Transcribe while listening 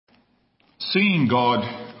Seeing God,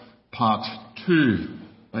 Part 2,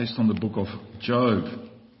 based on the book of Job.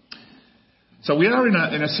 So we are in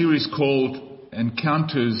a series called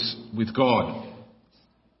Encounters with God.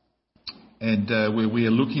 And where we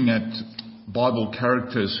are looking at Bible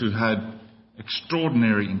characters who had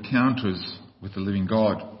extraordinary encounters with the living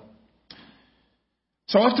God.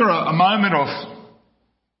 So after a moment of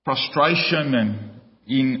frustration and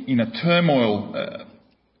in a turmoil,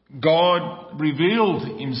 God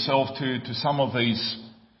revealed himself to some of these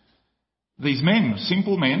men,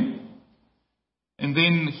 simple men, and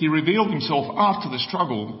then he revealed himself after the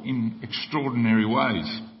struggle in extraordinary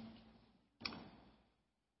ways.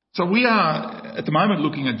 So we are at the moment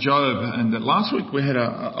looking at Job, and last week we had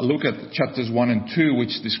a look at chapters 1 and 2,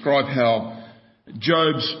 which describe how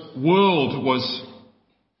Job's world was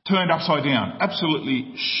turned upside down,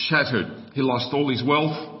 absolutely shattered. He lost all his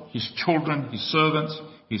wealth, his children, his servants,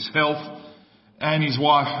 his health, and his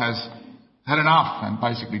wife has had enough and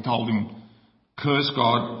basically told him, curse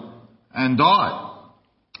God and die.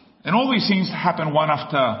 And all these things happen one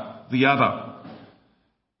after the other.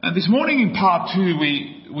 And this morning in part 2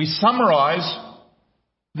 we summarise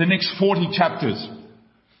the next 40 chapters.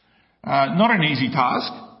 Not an easy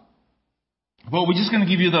task, but we're just going to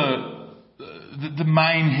give you the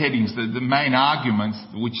main headings, the main arguments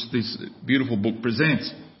which this beautiful book presents.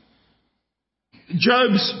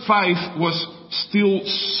 Job's faith was still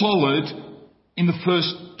solid in the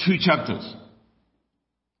first 2 chapters.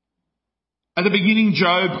 At the beginning,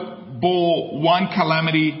 Job bore one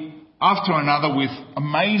calamity after another with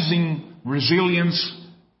amazing resilience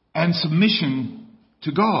and submission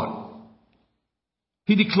to God.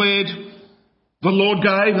 He declared, "The Lord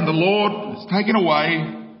gave and the Lord has taken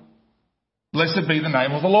away. Blessed be the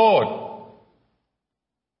name of the Lord."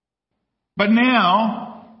 But now,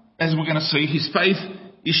 as we're going to see, his faith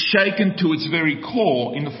is shaken to its very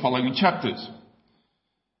core in the following chapters.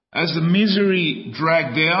 As the misery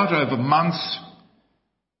dragged out over months,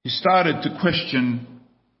 he started to question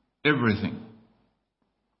everything.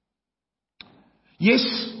 Yes.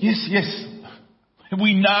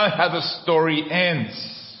 We know how the story ends.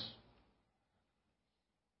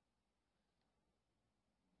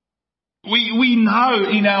 We know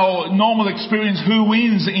in our normal experience who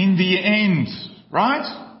wins in the end, right?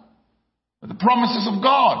 The promises of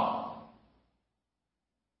God.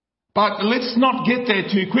 But let's not get there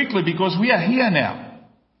too quickly because we are here now.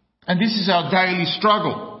 And this is our daily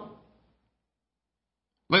struggle.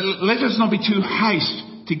 Let us not be too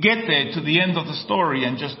hasty to get there to the end of the story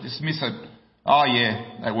and just dismiss it. Oh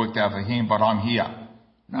yeah, that worked out for him, but I'm here.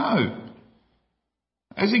 No.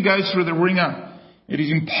 As he goes through the ringer, it is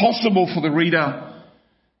impossible for the reader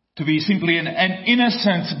to be simply an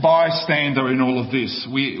innocent bystander in all of this.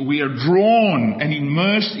 We are drawn and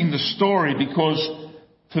immersed in the story because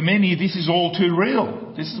for many this is all too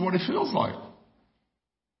real. This is what it feels like.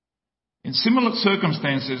 In similar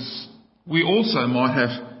circumstances, we also might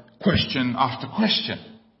have question after question.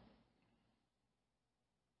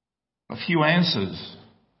 A few answers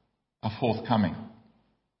are forthcoming.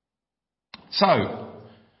 So,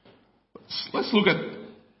 let's look at,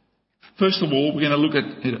 first of all, we're going to look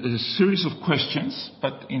at a series of questions,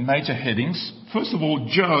 but in major headings. First of all,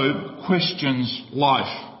 Job questions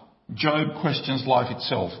life. Job questions life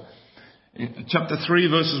itself. Chapter 3,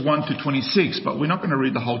 verses 1 to 26, but we're not going to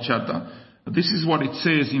read the whole chapter. But this is what it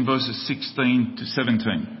says in verses 16 to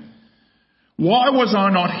 17. "Why was I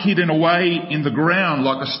not hidden away in the ground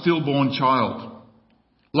like a stillborn child,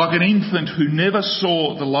 like an infant who never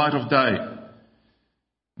saw the light of day?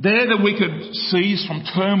 There the wicked cease from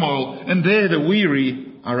turmoil, and there the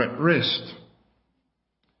weary are at rest."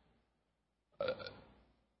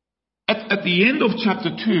 At the end of chapter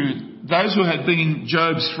 2, those who had been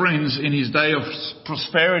Job's friends in his day of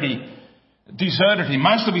prosperity deserted him.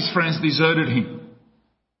 Most of his friends deserted him.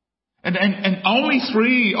 And only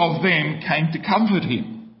 3 of them came to comfort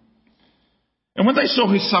him. And when they saw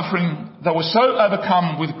his suffering, they were so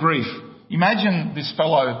overcome with grief. Imagine this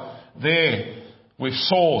fellow there with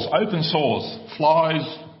sores, open sores,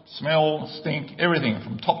 flies, smell, stink, everything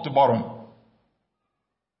from top to bottom.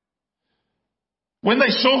 When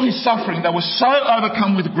they saw his suffering, they were so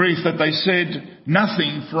overcome with grief that they said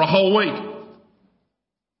nothing for a whole week.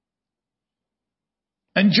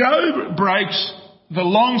 And Job breaks the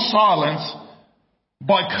long silence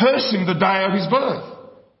by cursing the day of his birth.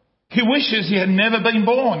 He wishes he had never been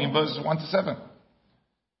born in verses 1 to 7.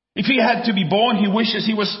 If he had to be born, he wishes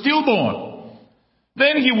he was stillborn.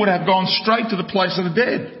 Then he would have gone straight to the place of the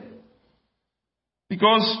dead.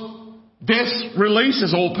 Because death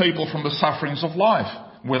releases all people from the sufferings of life,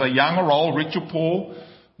 whether young or old, rich or poor,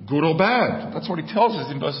 good or bad. That's what he tells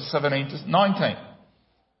us in verses 17 to 19.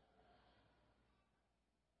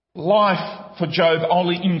 Life for Job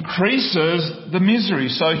only increases the misery,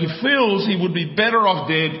 so he feels he would be better off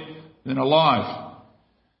dead than alive.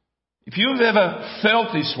 If you've ever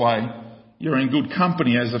felt this way, you're in good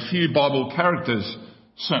company, as a few Bible characters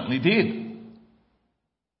certainly did.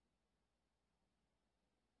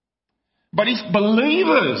 But if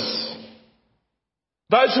believers,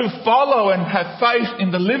 those who follow and have faith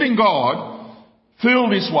in the living God, feel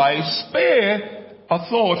this way, spare a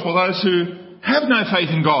thought for those who have no faith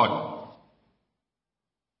in God,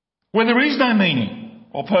 where there is no meaning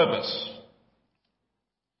or purpose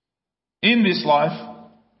in this life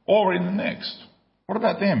or in the next. What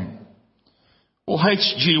about them? Well,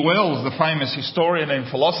 H.G. Wells, the famous historian and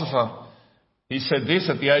philosopher, he said this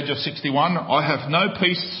at the age of 61, "I have no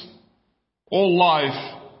peace. All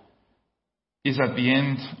life is at the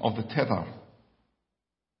end of the tether."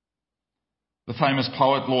 The famous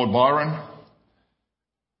poet Lord Byron,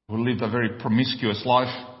 who lived a very promiscuous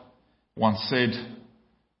life, once said,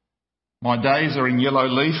 "My days are in yellow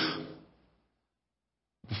leaf.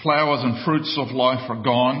 The flowers and fruits of life are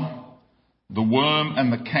gone. The worm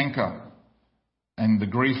and the canker and the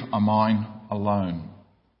grief are mine alone."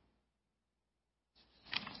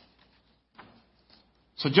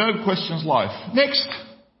 So Job questions life. Next,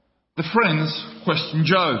 the friends question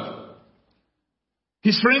Job.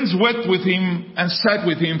 His friends wept with him and sat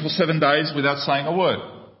with him for 7 days without saying a word.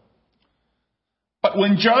 But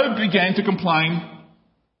when Job began to complain,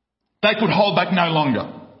 they could hold back no longer.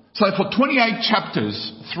 So for 28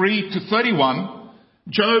 chapters, 3 to 31,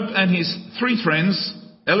 Job and his three friends,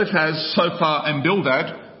 Eliphaz, Zophar and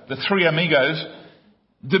Bildad, the three amigos,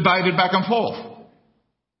 debated back and forth.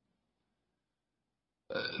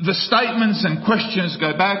 The statements and questions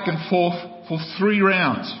go back and forth for 3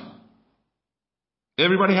 rounds.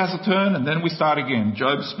 Everybody has a turn and then we start again.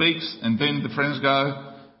 Job speaks and then the friends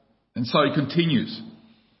go, and so he continues.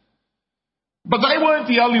 But they weren't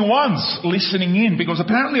the only ones listening in, because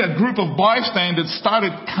apparently a group of bystanders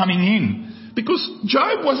started coming in. Because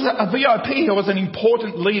Job was a VIP, he was an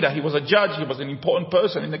important leader, he was a judge, he was an important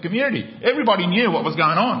person in the community. Everybody knew what was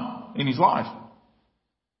going on in his life.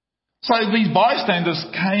 So these bystanders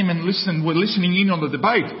came and were listening in on the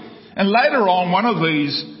debate. And later on, one of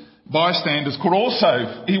these bystanders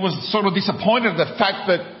he was sort of disappointed at the fact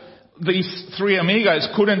that these three amigos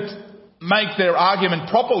couldn't make their argument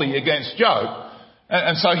properly against Job.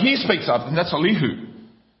 And so he speaks up, and that's Elihu.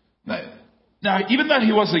 Now, even though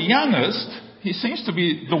he was the youngest, he seems to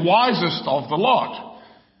be the wisest of the lot.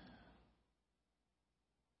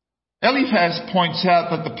 Eliphaz points out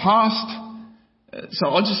that the past... So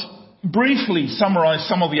I'll just briefly summarise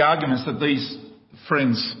some of the arguments that these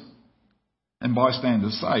friends and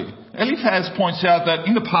bystanders say. Eliphaz points out that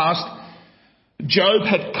in the past, Job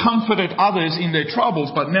had comforted others in their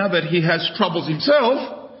troubles, but now that he has troubles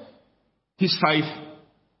himself, his faith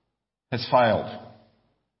has failed.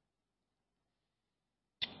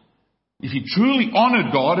 If he truly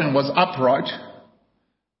honoured God and was upright,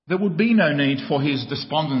 there would be no need for his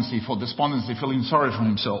despondency, feeling sorry for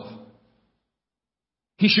himself.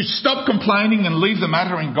 He should stop complaining and leave the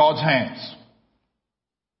matter in God's hands.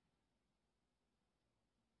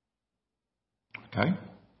 Okay,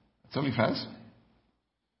 that's Eliphaz.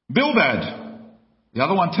 Bildad, the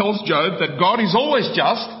other one, tells Job that God is always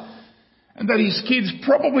just and that his kids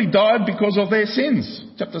probably died because of their sins.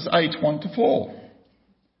 Chapters 8, 1 to 4.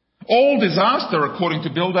 All disaster, according to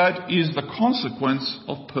Bildad, is the consequence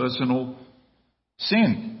of personal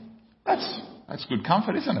sin. That's good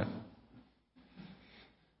comfort, isn't it?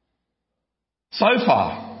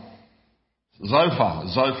 Zophar is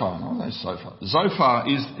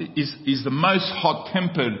the most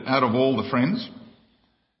hot-tempered out of all the friends.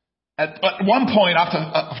 At one point,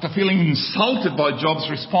 after feeling insulted by Job's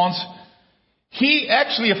response, he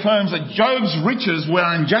actually affirms that Job's riches were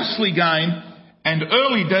unjustly gained and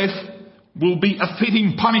early death will be a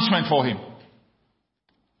fitting punishment for him.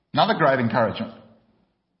 Another great encouragement.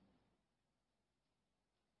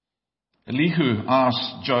 Elihu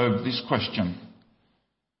asks Job this question.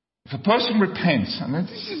 If a person repents, and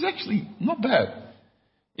this is actually not bad,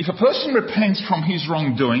 if a person repents from his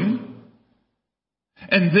wrongdoing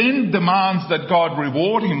and then demands that God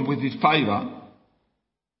reward him with his favour,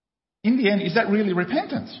 in the end, is that really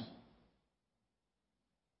repentance?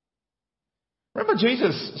 Remember,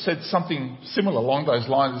 Jesus said something similar along those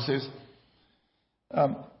lines. It says,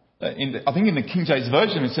 I think in the King James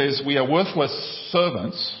Version it says, we are worthless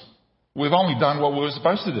servants. We've only done what we were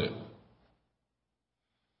supposed to do.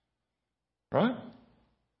 Right?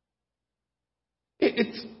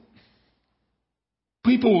 We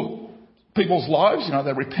people's lives,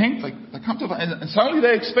 they repent, they come to, and suddenly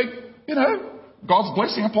they expect, God's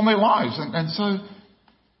blessing upon their lives. And so,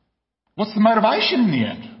 what's the motivation in the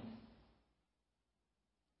end?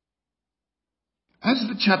 As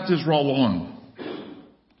the chapters roll on,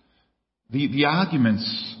 the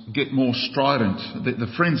arguments get more strident.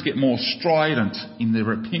 The friends get more strident in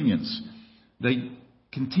their opinions. They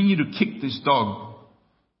continue to kick this dog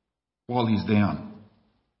while he's down.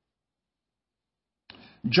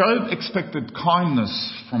 Job expected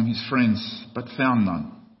kindness from his friends, but found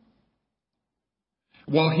none.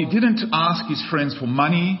 While he didn't ask his friends for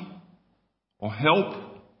money or help,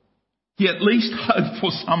 he at least hoped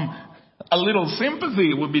for a little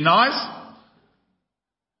sympathy. It would be nice.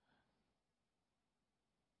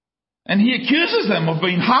 And he accuses them of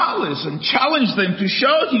being heartless and challenged them to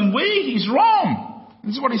show him where he's wrong.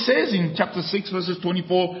 This is what he says in chapter 6, verses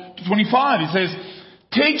 24 to 25. He says,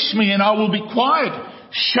 "Teach me and I will be quiet.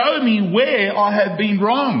 Show me where I have been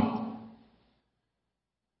wrong."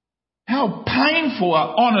 How painful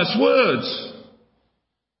are honest words.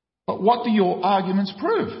 But what do your arguments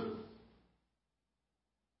prove?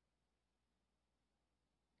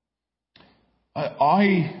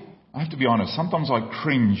 I have to be honest, sometimes I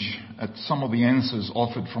cringe at some of the answers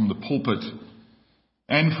offered from the pulpit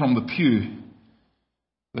and from the pew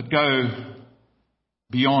that go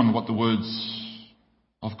beyond what the words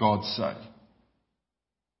of God say.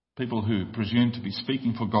 People who presume to be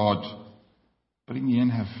speaking for God, but in the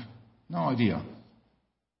end have no idea.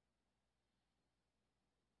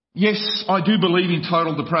 Yes, I do believe in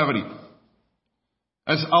total depravity,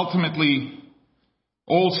 as ultimately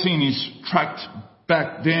all sin is tracked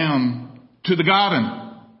back down to the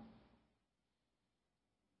garden.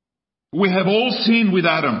 We have all sinned with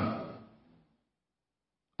Adam,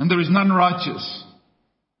 and there is none righteous.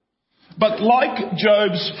 But like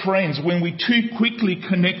Job's friends, when we too quickly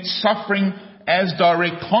connect suffering as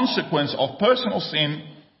direct consequence of personal sin,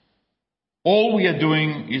 all we are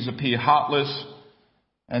doing is appear heartless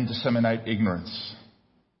and disseminate ignorance.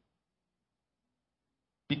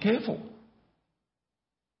 Be careful.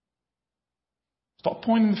 Stop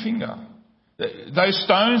pointing the finger. Those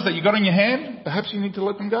stones that you got in your hand, perhaps you need to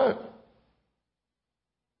let them go.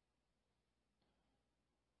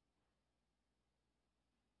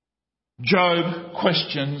 Job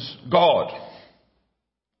questions God.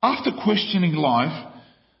 After questioning life,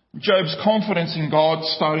 Job's confidence in God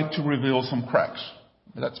started to reveal some cracks.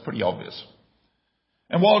 That's pretty obvious.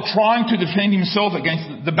 And while trying to defend himself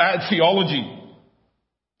against the bad theology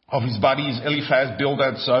of his buddies Eliphaz,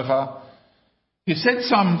 Bildad, Zophar, he said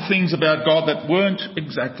some things about God that weren't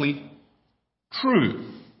exactly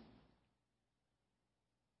true.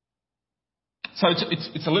 So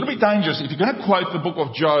it's a little bit dangerous. If you're going to quote the book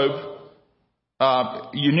of Job,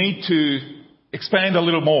 you need to expand a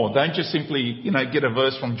little more. Don't just simply, get a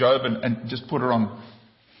verse from Job and just put it on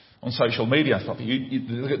social media stuff.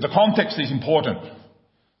 The context is important.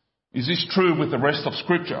 Is this true with the rest of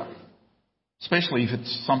Scripture? Especially if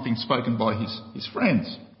it's something spoken by his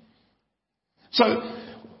friends. So,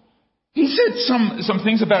 he said some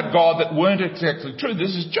things about God that weren't exactly true.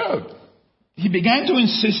 This is Job. He began to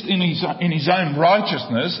insist in his own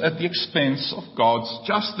righteousness at the expense of God's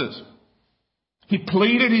justice. He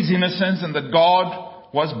pleaded his innocence and that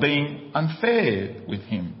God was being unfair with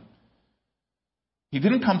him. He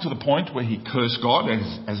didn't come to the point where he cursed God,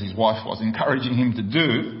 as his wife was encouraging him to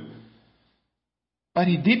do. But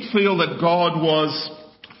he did feel that God was,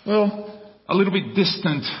 a little bit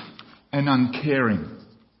distant and uncaring.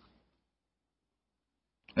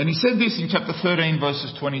 And he said this in chapter 13,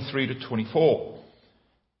 verses 23 to 24.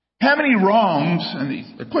 How many wrongs,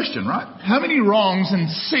 and a question, right? How many wrongs and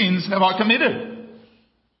sins have I committed?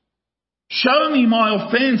 Show me my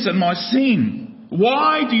offence and my sin.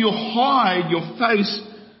 Why do you hide your face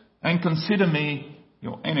and consider me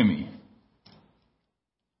your enemy?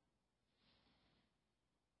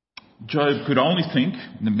 Job could only think,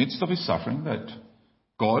 in the midst of his suffering, that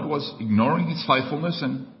God was ignoring his faithfulness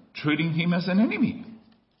and treating him as an enemy.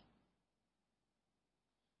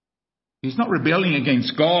 He's not rebelling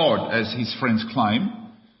against God, as his friends claim.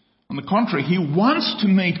 On the contrary, he wants to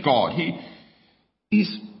meet God. He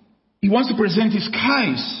wants to present his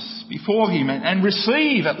case before him and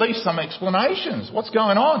receive at least some explanations. What's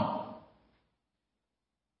going on?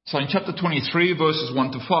 So in chapter 23, verses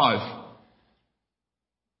 1 to 5,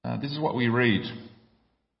 this is what we read.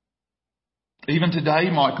 Even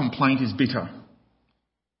today my complaint is bitter.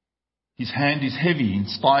 His hand is heavy in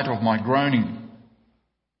spite of my groaning.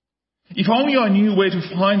 If only I knew where to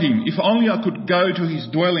find him. If only I could go to his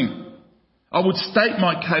dwelling. I would state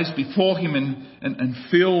my case before him and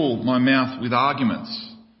fill my mouth with arguments.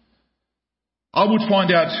 I would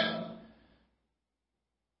find out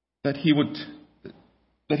that he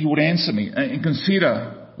would answer me and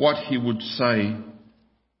consider what he would say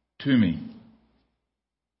to me.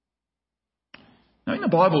 Now, in the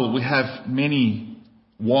Bible, we have many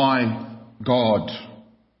why God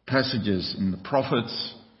passages in the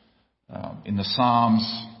prophets, in the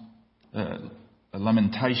Psalms,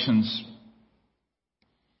 Lamentations.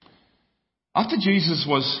 After Jesus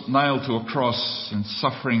was nailed to a cross and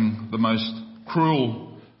suffering the most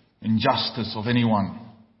cruel injustice of anyone,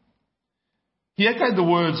 he echoed the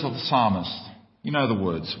words of the psalmist. You know the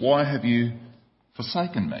words, "Why have you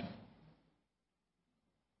forsaken me?"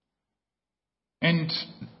 And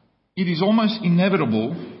it is almost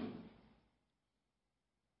inevitable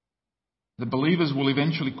that believers will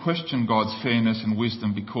eventually question God's fairness and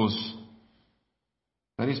wisdom, because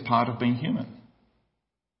that is part of being human.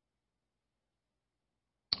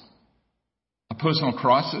 A personal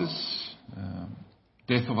crisis,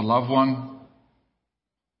 death of a loved one,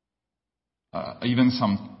 even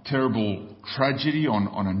some terrible tragedy on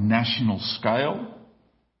a national scale.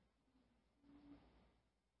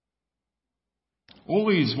 All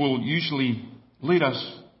these will usually lead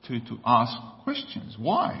us to ask questions.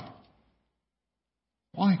 Why?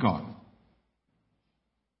 Why, God?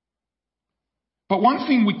 But one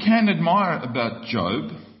thing we can admire about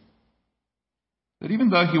Job, that even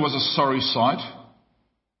though he was a sorry sight,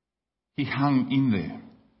 he hung in there.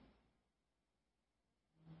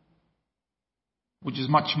 Which is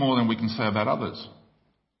much more than we can say about others.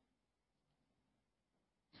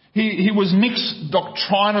 He was mixed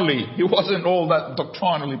doctrinally. He wasn't all that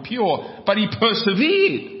doctrinally pure, but he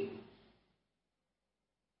persevered.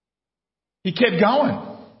 He kept going.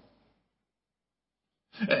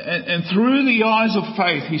 And through the eyes of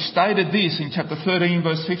faith, he stated this in chapter 13,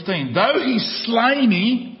 verse 15. "Though he slay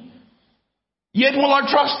me, yet will I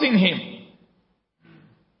trust in him."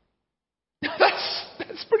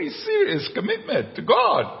 That's pretty serious commitment to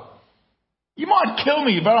God. You might kill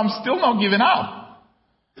me, but I'm still not giving up.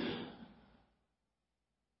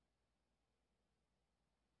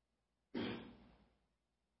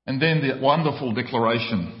 And then the wonderful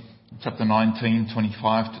declaration, chapter 19,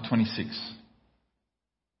 25 to 26.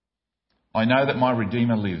 "I know that my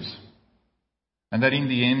Redeemer lives, and that in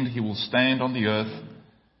the end he will stand on the earth.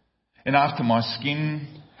 And after my skin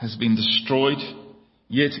has been destroyed,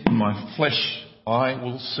 yet in my flesh I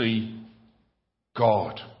will see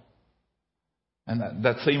God." And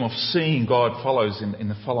that theme of seeing God follows in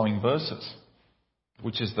the following verses,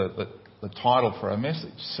 which is the title for our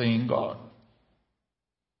message, Seeing God.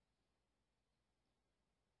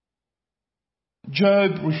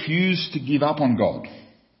 Job refused to give up on God.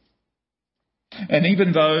 And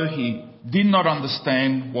even though he did not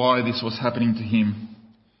understand why this was happening to him,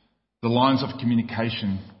 the lines of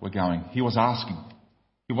communication were going. He was asking.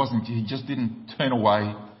 He just didn't turn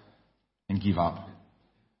away and give up.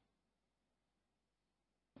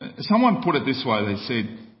 Someone put it this way, they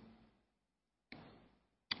said,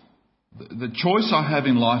 "The choice I have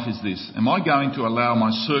in life is this. Am I going to allow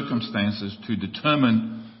my circumstances to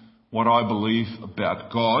determine what I believe about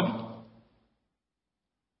God?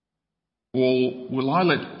 Or will I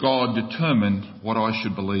let God determine what I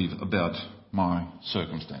should believe about my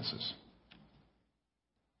circumstances?"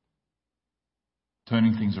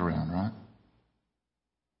 Turning things around, right?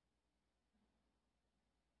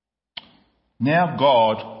 Now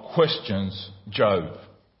God questions Job.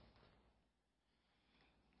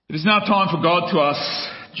 It is now time for God to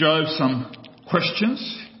ask Job some questions.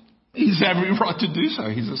 He's every right to do so.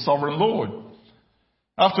 He's a sovereign Lord.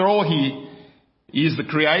 After all, he is the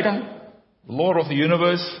Creator, the Lord of the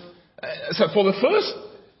universe. So for the first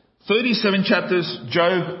 37 chapters,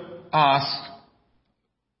 Job asks,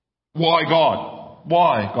 "Why God?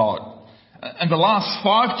 Why God?" And the last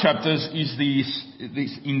 5 chapters is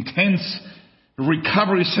this intense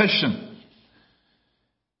recovery session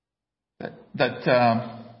that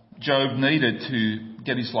Job needed to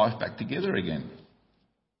get his life back together again.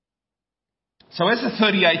 So as the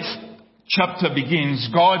 38th chapter begins,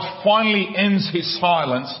 God finally ends his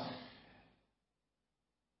silence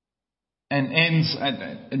and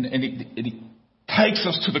it takes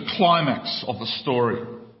us to the climax of the story.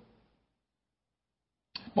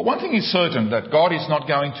 But one thing is certain, that God is not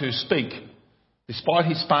going to speak, despite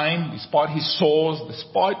his pain, despite his sores,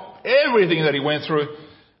 despite everything that he went through.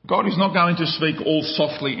 God is not going to speak all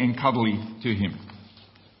softly and cuddly to him.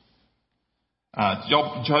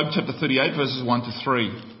 Job chapter 38 verses 1 to 3.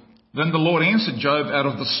 "Then the Lord answered Job out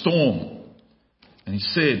of the storm, and he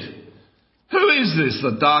said, Who is this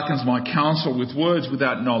that darkens my counsel with words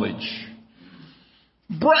without knowledge?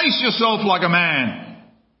 Brace yourself like a man.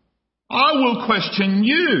 I will question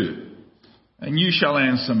you, and you shall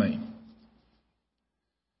answer me.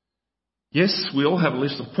 Yes, we all have a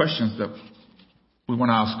list of questions that we want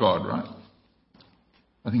to ask God, right?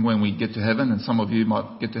 I think when we get to heaven, and some of you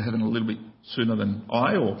might get to heaven a little bit sooner than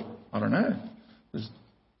I, or I don't know. There's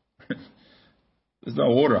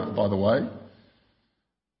no order, by the way.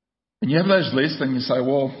 And you have those lists and you say,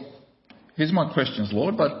 well, here's my questions,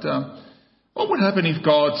 Lord, but what would happen if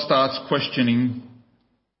God starts questioning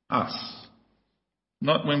us?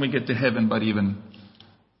 Not when we get to heaven, but even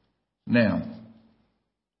now.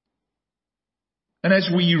 And as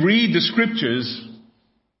we read the scriptures,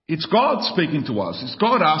 it's God speaking to us. It's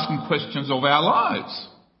God asking questions of our lives.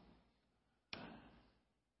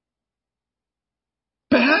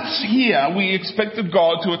 Perhaps here we expected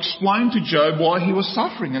God to explain to Job why he was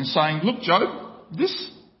suffering and saying, look, Job,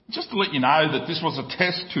 this, just to let you know that this was a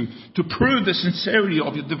test to prove the sincerity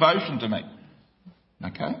of your devotion to me.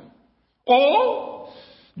 Okay? Or,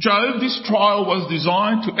 Job, this trial was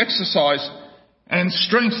designed to exercise and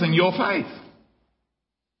strengthen your faith.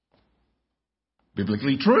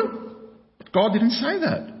 Biblically true. But God didn't say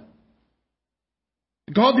that.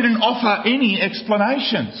 God didn't offer any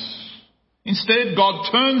explanations. Instead, God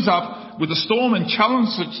turns up with a storm and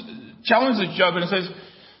challenges Job and says,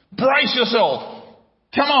 brace yourself.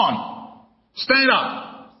 Come on. Stand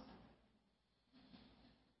up.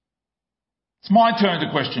 It's my turn to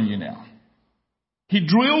question you now. He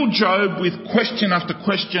drilled Job with question after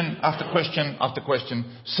question after question after question,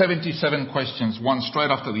 77 questions, one straight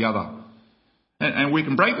after the other. And we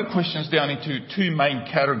can break the questions down into two main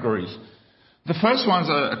categories. The first ones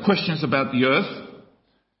are questions about the earth.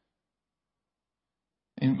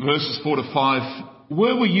 In verses 4 to 5,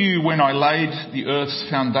 where were you when I laid the earth's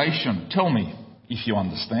foundation? Tell me if you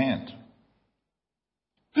understand.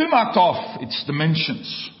 Who marked off its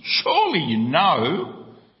dimensions? Surely you know.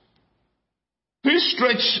 Who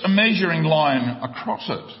stretched a measuring line across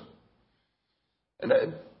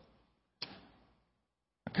it?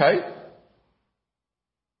 Okay.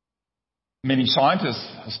 Many scientists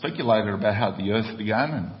have speculated about how the earth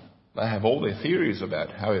began, and they have all their theories about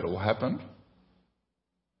how it all happened.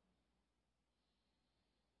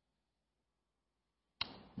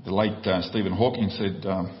 The late Stephen Hawking said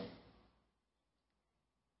the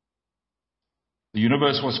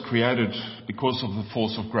universe was created because of the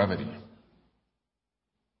force of gravity.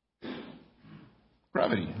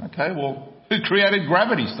 Gravity. Okay, well, who created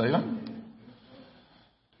gravity, Stephen?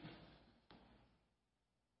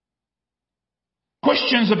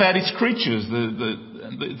 Questions about its creatures.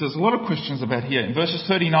 There's a lot of questions about here. In verses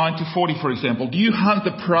 39 to 40, for example, do you hunt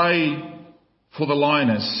the prey for the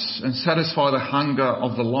lioness and satisfy the hunger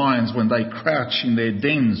of the lions when they crouch in their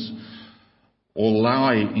dens or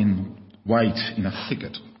lie in wait in a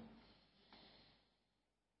thicket?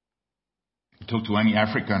 You talk to any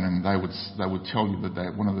African and they would tell you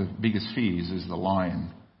that one of the biggest fears is the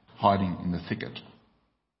lion hiding in the thicket.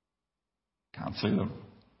 Can't see them.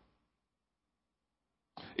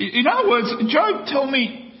 In other words, Job, tell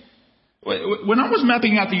me, when I was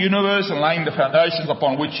mapping out the universe and laying the foundations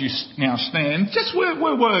upon which you now stand, just where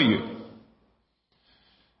were you?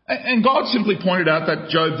 And God simply pointed out that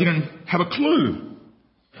Job didn't have a clue.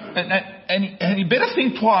 And he better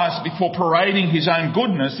think twice before parading his own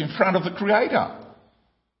goodness in front of the Creator,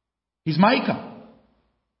 his Maker.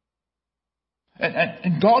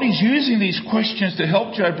 And God is using these questions to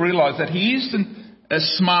help Job realise that he isn't as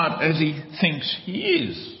smart as he thinks he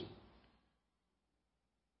is.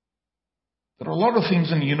 There are a lot of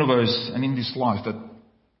things in the universe and in this life that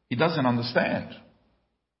he doesn't understand.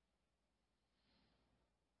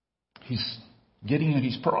 He's getting at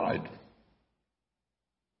his pride.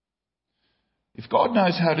 If God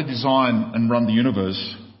knows how to design and run the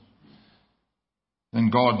universe, then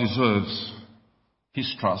God deserves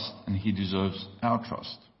his trust and he deserves our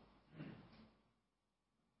trust.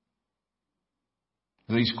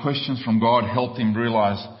 These questions from God helped him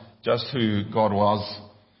realise just who God was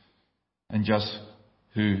and just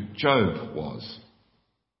who Job was.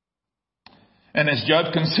 And as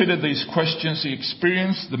Job considered these questions, he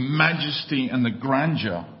experienced the majesty and the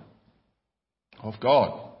grandeur of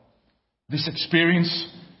God. This experience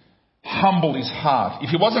humbled his heart. If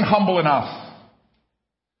he wasn't humble enough,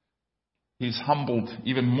 he's humbled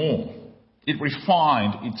even more. It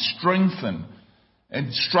refined, it strengthened,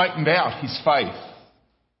 and straightened out his faith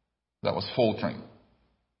that was faltering.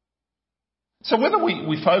 So whether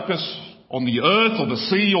we focus on the earth or the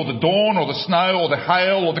sea or the dawn or the snow or the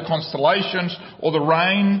hail or the constellations or the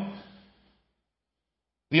rain,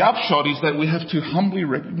 The upshot is that we have to humbly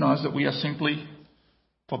recognize that we are simply,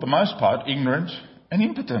 for the most part, ignorant and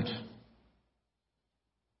impotent.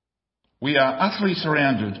 We are utterly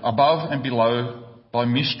surrounded, above and below, by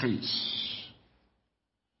mysteries.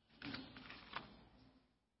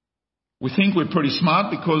 We think we're pretty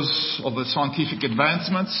smart because of the scientific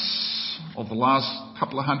advancements of the last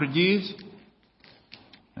couple of 100 years.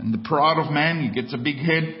 And the pride of man, he gets a big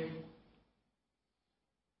head.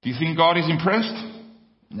 Do you think God is impressed?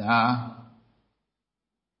 Nah.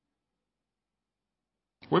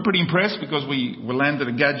 We're pretty impressed because we landed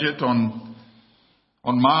a gadget on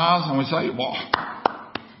Mars and we say, wow,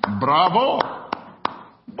 bravo,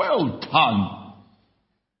 well done.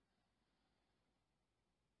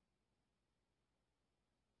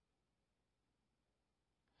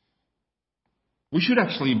 We should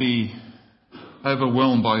actually be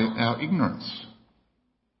overwhelmed by our ignorance,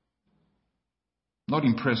 not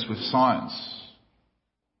impressed with science.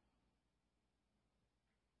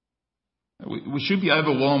 We should be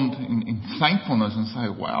overwhelmed in thankfulness and say,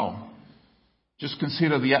 wow, just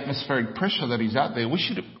consider the atmospheric pressure that is out there. We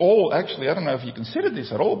should all actually, I don't know if you consider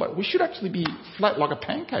this at all, but we should actually be flat like a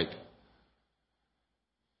pancake.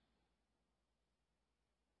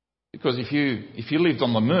 Because if you lived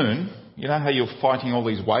on the moon, you know how you're fighting all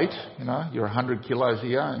these weight, you're 100 kilos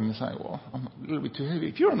here and you say, well, I'm a little bit too heavy.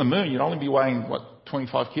 If you're on the moon, you'd only be weighing,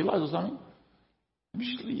 25 kilos or something?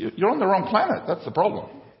 You're on the wrong planet. That's the problem.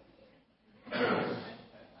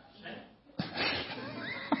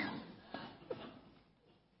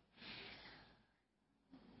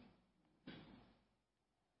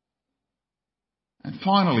 And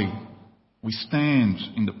finally, we stand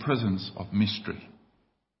in the presence of mystery.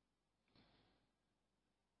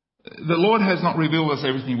 The Lord has not revealed us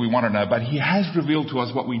everything we want to know, but He has revealed to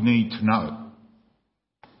us what we need to know.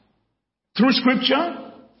 Through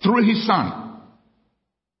Scripture, through His Son.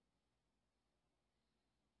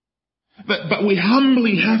 But we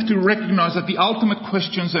humbly have to recognize that the ultimate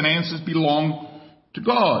questions and answers belong to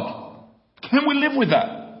God. Can we live with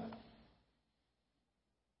that?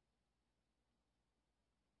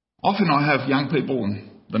 Often I have young people,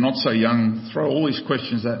 and the not so young, throw all these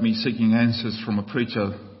questions at me seeking answers from a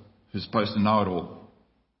preacher who's supposed to know it all.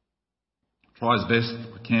 Try as best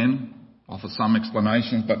I can, offer some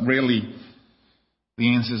explanations, but rarely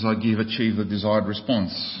the answers I give achieve the desired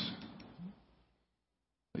response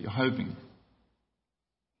that you're hoping.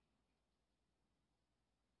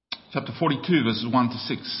 Chapter 42, verses 1 to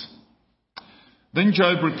 6. Then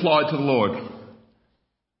Job replied to the Lord,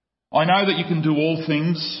 I know that you can do all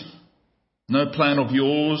things. No plan of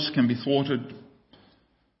yours can be thwarted.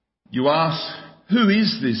 You ask, who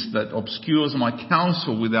is this that obscures my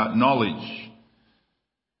counsel without knowledge?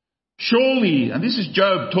 Surely, and this is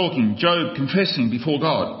Job talking, Job confessing before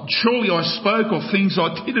God, surely I spoke of things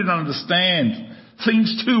I didn't understand,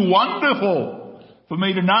 things too wonderful for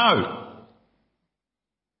me to know.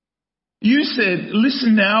 You said,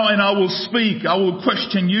 listen now and I will speak, I will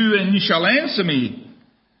question you and you shall answer me.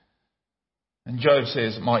 And Job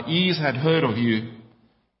says, my ears had heard of you,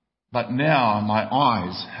 but now my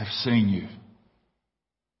eyes have seen you.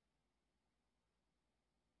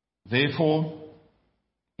 Therefore,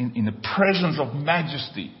 in the presence of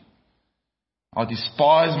majesty, I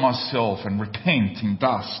despise myself and repent in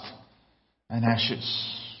dust and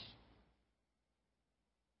ashes.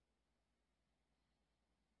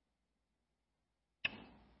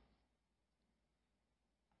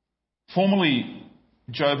 Formerly,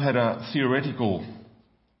 Job had a theoretical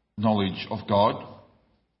knowledge of God.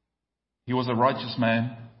 He was a righteous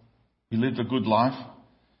man. He lived a good life.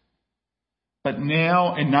 But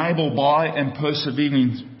now, enabled by and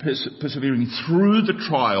persevering through the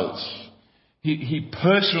trials, he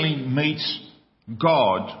personally meets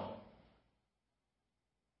God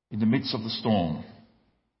in the midst of the storm.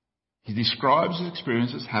 He describes his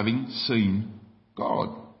experience as having seen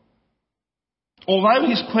God. Although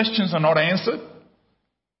his questions are not answered,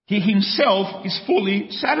 he himself is fully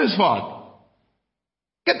satisfied.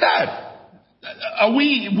 Get that?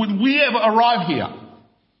 Would we ever arrive here?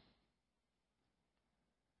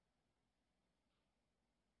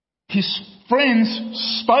 His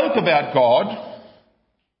friends spoke about God.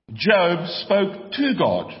 Job spoke to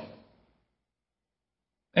God.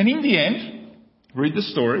 And in the end, read the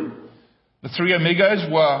story, the three amigos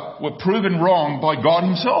were proven wrong by God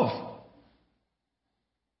himself.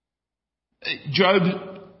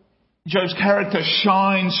 Job's character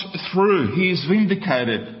shines through. He is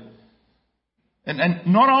vindicated. And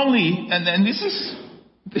not only, and this is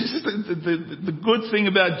the good thing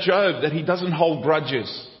about Job, that he doesn't hold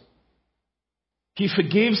grudges. He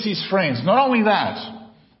forgives his friends. Not only that,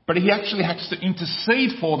 but he actually has to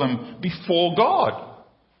intercede for them before God,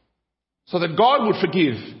 so that God would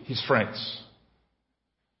forgive his friends.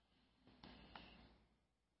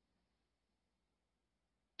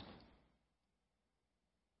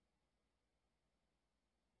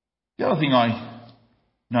 The other thing I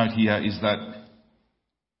note here is that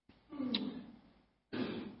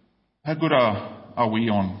how good are we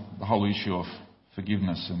on the whole issue of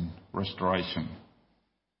forgiveness and restoration?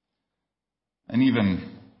 And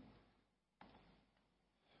even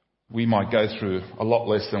we might go through a lot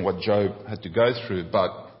less than what Job had to go through, but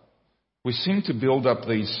we seem to build up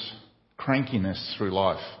these crankiness through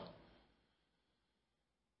life.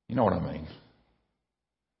 You know what I mean?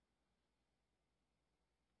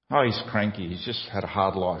 Oh, he's cranky. He's just had a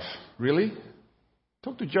hard life. Really?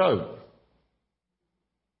 Talk to Job.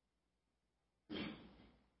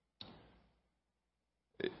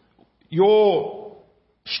 Your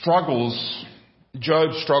struggles,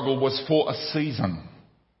 Job's struggle was for a season.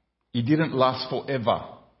 It didn't last forever.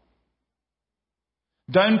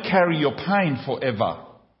 Don't carry your pain forever.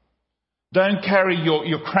 Don't carry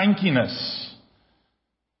your crankiness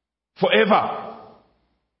forever.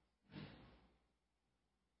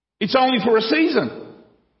 It's only for a season.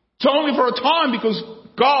 It's only for a time, because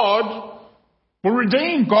God will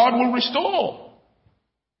redeem. God will restore.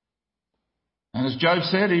 And as Job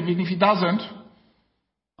said, even if he doesn't,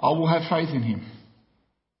 I will have faith in him.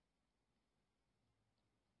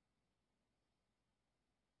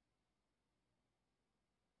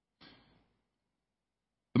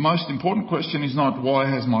 The most important question is not, why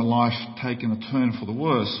has my life taken a turn for the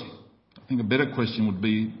worse? I think a better question would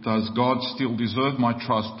be, does God still deserve my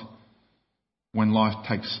trust when life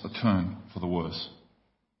takes a turn for the worse?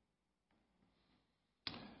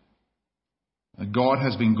 God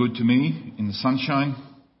has been good to me in the sunshine.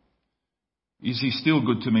 Is he still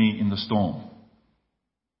good to me in the storm?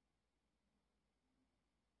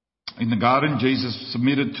 In the garden, Jesus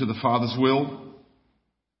submitted to the Father's will.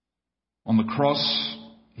 On the cross,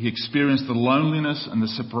 he experienced the loneliness and the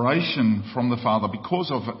separation from the Father because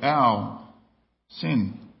of our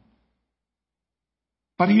sin.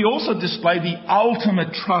 But he also displayed the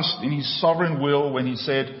ultimate trust in his sovereign will when he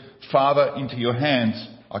said, Father, into your hands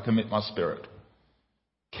I commit my spirit.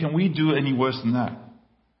 Can we do any worse than that?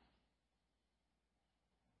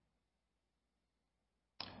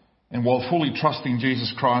 And while fully trusting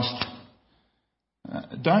Jesus Christ,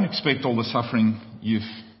 don't expect all the suffering you've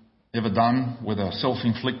ever done, whether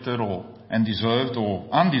self-inflicted or undeserved or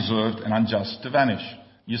undeserved and unjust, to vanish.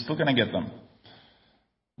 You're still going to get them.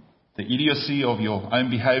 The idiocy of your own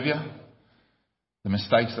behaviour, the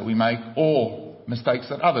mistakes that we make, or mistakes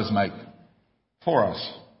that others make for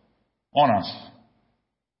us, on us,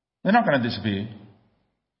 they're not going to disappear.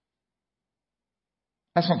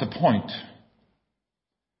 That's not the point.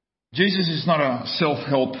 Jesus is not a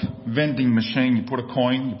self-help vending machine. You put a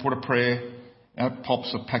coin, you put a prayer, out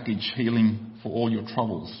pops a package healing for all your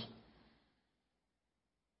troubles.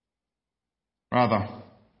 Rather,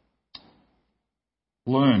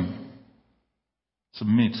 learn,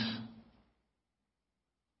 submit,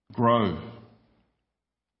 grow,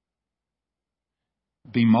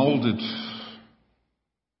 be moulded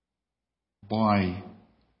by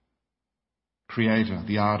Creator,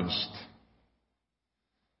 the artist,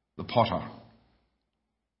 the potter.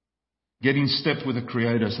 Get in step with the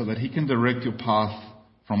Creator so that he can direct your path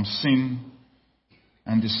from sin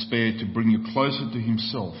and despair to bring you closer to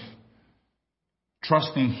himself,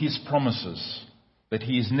 trusting his promises that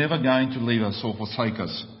he is never going to leave us or forsake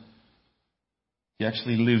us. He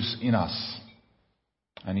actually lives in us,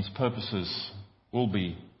 and his purposes will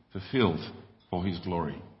be fulfilled for his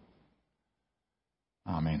glory.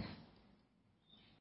 Amen.